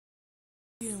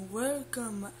And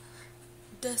welcome,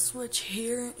 Death Switch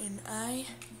here, and I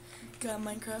got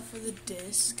Minecraft for the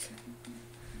disc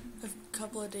a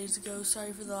couple of days ago.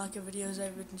 Sorry for the lack of videos.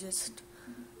 I've been just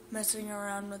messing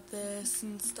around with this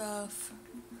and stuff,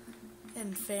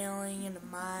 and failing in a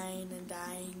mine and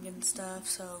dying and stuff,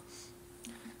 so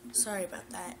sorry about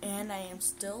that. And I am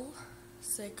still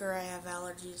sick, or I have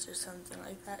allergies or something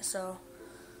like that, so,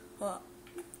 well,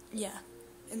 yeah.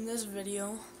 In this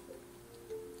video,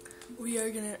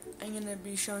 I'm gonna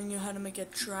be showing you how to make a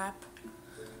trap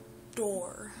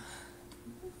door,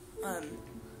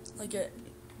 like a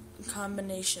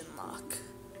combination lock.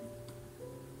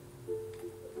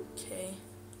 Okay,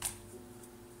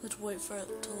 let's wait for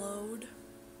it to load.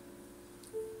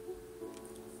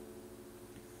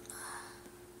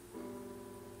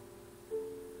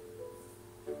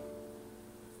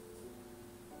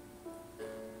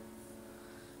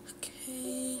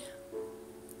 Okay,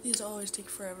 these always take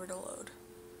forever to load.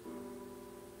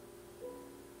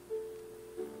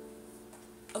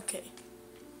 Okay,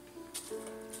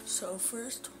 so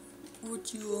first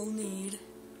what you will need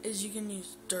is, you can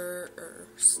use dirt or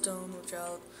stone, which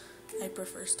I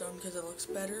prefer stone because it looks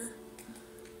better.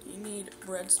 You need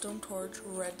redstone torch,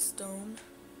 redstone,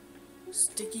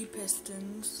 sticky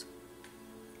pistons,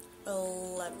 a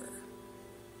lever,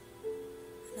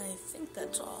 and I think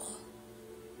that's all.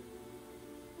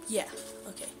 Yeah,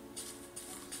 okay.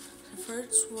 So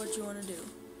first, what you want to do,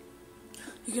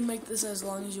 you can make this as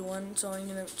long as you want, so I'm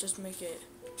going to just make it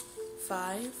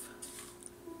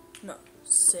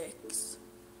 6,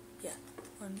 yeah,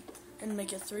 and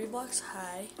make it 3 blocks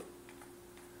high,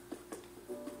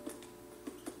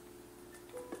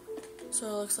 so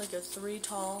it looks like a 3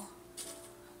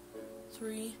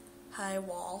 high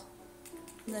wall,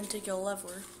 and then take a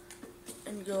lever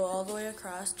and go all the way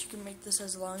across. You can make this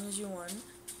as long as you want,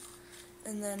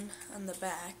 and then on the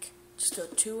back, just go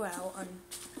 2 out on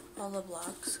all the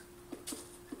blocks,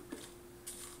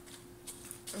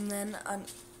 and then on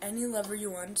any lever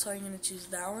you want. So I'm going to choose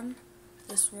that one,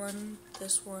 this one,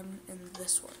 and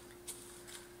this one.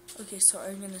 Okay, so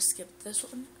I'm going to skip this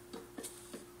one,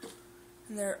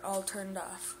 and they're all turned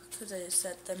off because I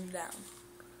set them down.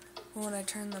 But when I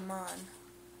turn them on,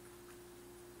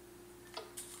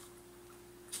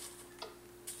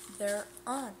 they're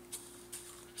on.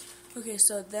 Okay,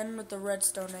 so then with the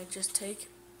redstone, I just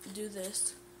do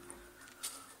this,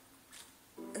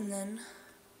 and then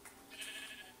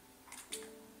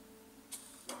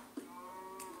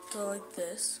go like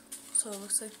this, so it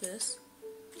looks like this.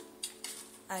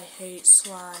 I hate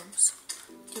slimes.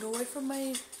 Get away from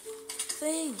my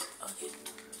thing. Okay,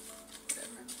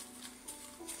 whatever.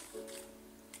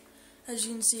 As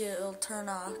you can see, it'll turn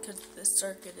off because the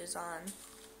circuit is on.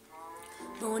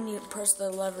 But when you press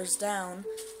the levers down,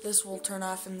 this will turn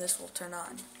off and this will turn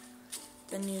on.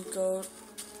 Then you go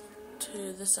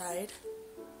to the side.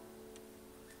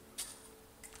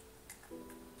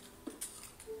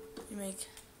 You make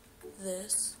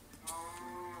this.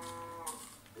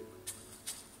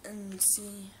 And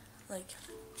see, like,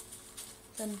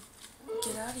 then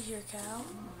get out of here, cow.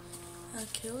 I'll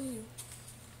kill you.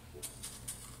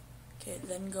 Okay,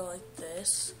 then go like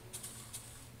this.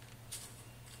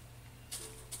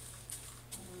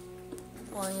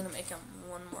 Well, I'm gonna make them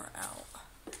one more out,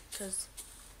 because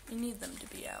you need them to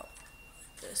be out,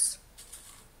 like this.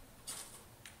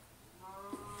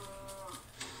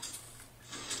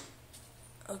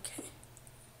 Okay.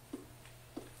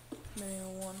 Maybe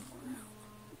one more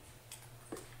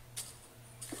out.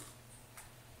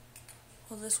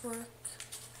 Will this work?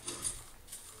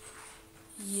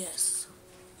 Yes.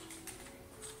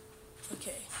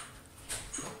 Okay.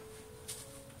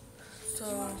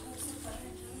 So,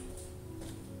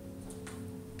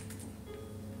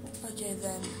 okay,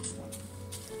 then,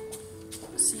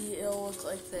 see, it'll look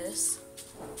like this.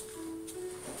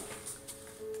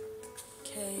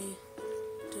 Okay,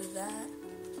 do that.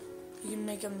 You can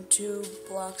make them 2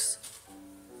 blocks,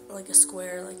 like a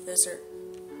square like this, or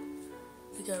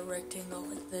like a rectangle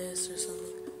like this or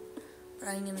something. But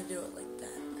I'm gonna do it like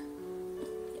that.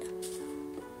 Yeah.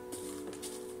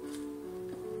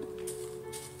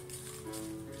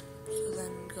 So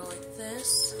then go like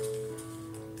this.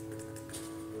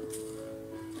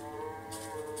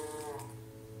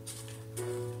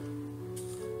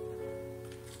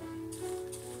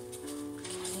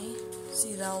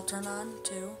 See, that'll turn on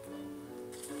too.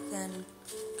 Then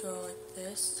go like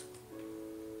this.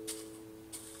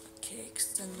 Okay,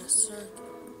 extend the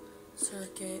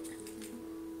circuit.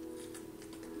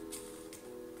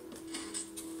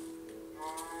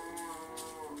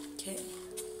 Okay.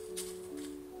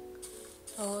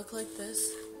 It'll look like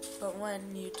this, but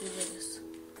when you do this,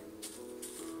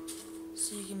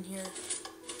 so you can hear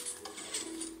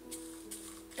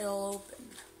it'll open.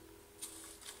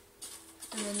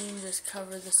 And then you can just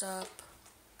cover this up.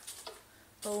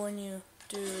 But when you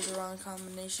do the wrong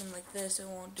combination like this, it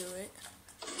won't do it.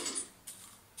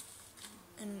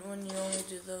 And when you only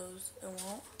do those, it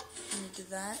won't. When you do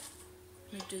that,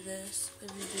 you do this.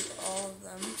 If you do all of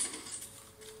them,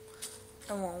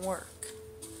 it won't work.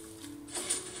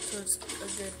 So it's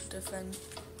a good defense,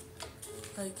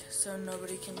 like, so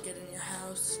nobody can get in your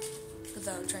house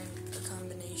without trying a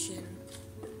combination.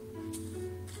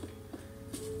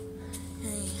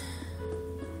 Hey.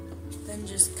 Then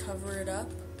just cover it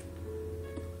up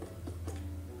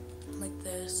like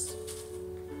this.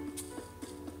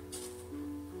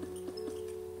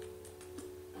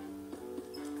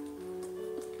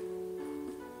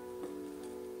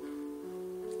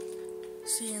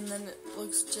 See, and then it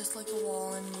looks just like a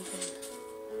wall, and you can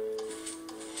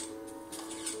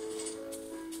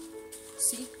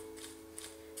see.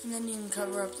 And then you can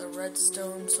cover up the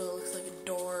redstone so it looks like a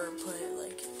door, or put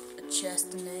like a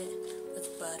chest in it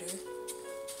with butter.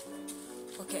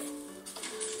 Okay,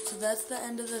 so that's the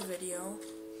end of the video.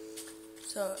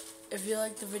 So if you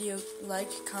like the video,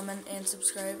 like, comment, and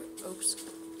subscribe. Oops.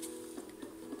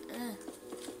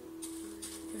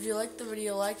 If you like the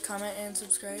video, like, comment, and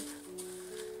subscribe.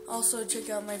 Also, check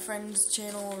out my friend's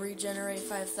channel, Regenerate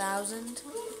 5000.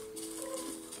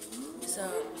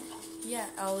 So, yeah,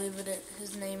 I'll leave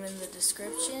his name in the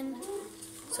description.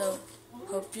 So,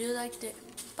 hope you liked it.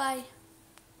 Bye.